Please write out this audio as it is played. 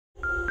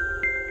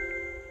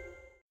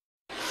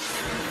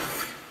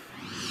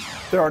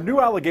There are new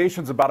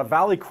allegations about a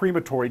Valley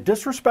crematory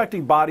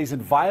disrespecting bodies and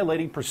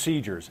violating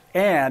procedures,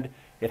 and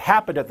it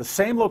happened at the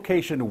same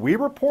location we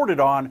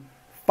reported on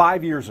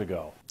 5 years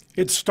ago.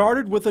 It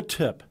started with a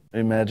tip.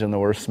 Imagine the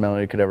worst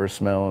smell you could ever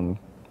smell and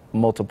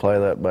multiply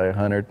that by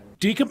 100.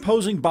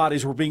 Decomposing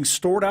bodies were being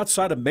stored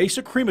outside a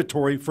Mesa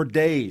crematory for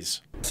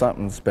days.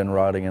 Something's been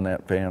rotting in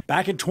that van.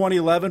 Back in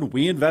 2011,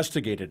 we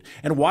investigated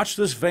and watched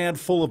this van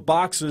full of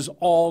boxes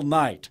all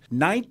night.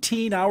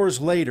 19 hours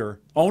later,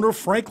 owner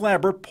Frank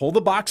Lambert pulled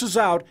the boxes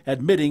out,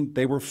 admitting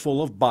they were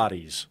full of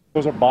bodies.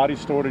 Those are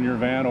bodies stored in your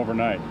van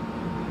overnight.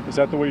 Is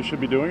that the way you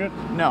should be doing it?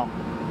 No.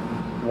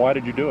 Why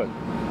did you do it?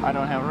 I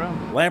don't have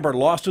room. Lambert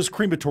lost his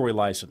crematory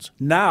license.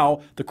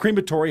 Now, the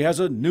crematory has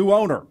a new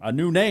owner, a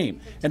new name,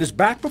 and is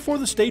back before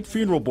the State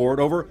Funeral Board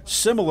over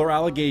similar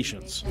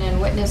allegations. And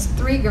witnessed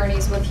 3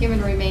 gurneys with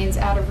human remains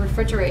out of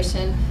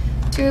refrigeration.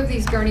 2 of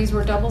these gurneys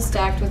were double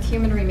stacked with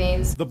human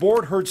remains. The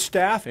board heard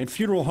staff and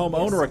funeral home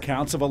owner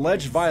accounts of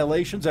alleged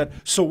violations at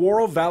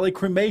Saguaro Valley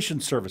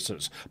Cremation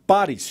Services.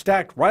 Bodies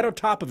stacked right on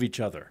top of each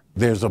other.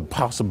 There's a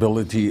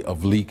possibility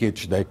of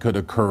leakage that could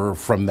occur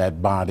from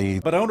that body.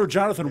 But owner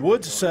Jonathan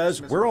Woods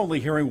says we're only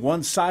hearing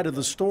one side of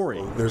the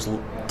story. There's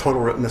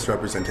total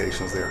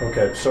misrepresentations there.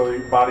 Okay, so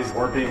the bodies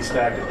weren't being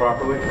stacked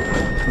properly?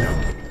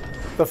 No.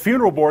 The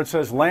funeral board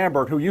says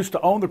Lambert, who used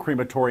to own the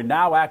crematory,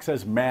 now acts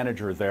as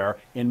manager there.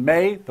 In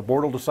May, the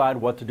board will decide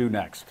what to do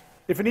next.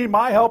 If you need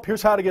my help,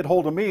 here's how to get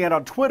hold of me. And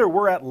on Twitter,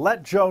 we're at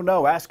Let Joe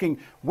Know, asking,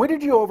 when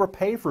did you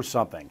overpay for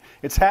something?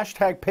 It's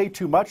hashtag pay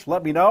too much.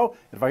 Let me know.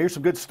 And if I hear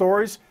some good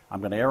stories,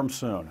 I'm going to air them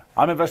soon.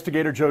 I'm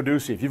investigator Joe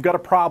Ducey. If you've got a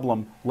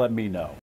problem, let me know.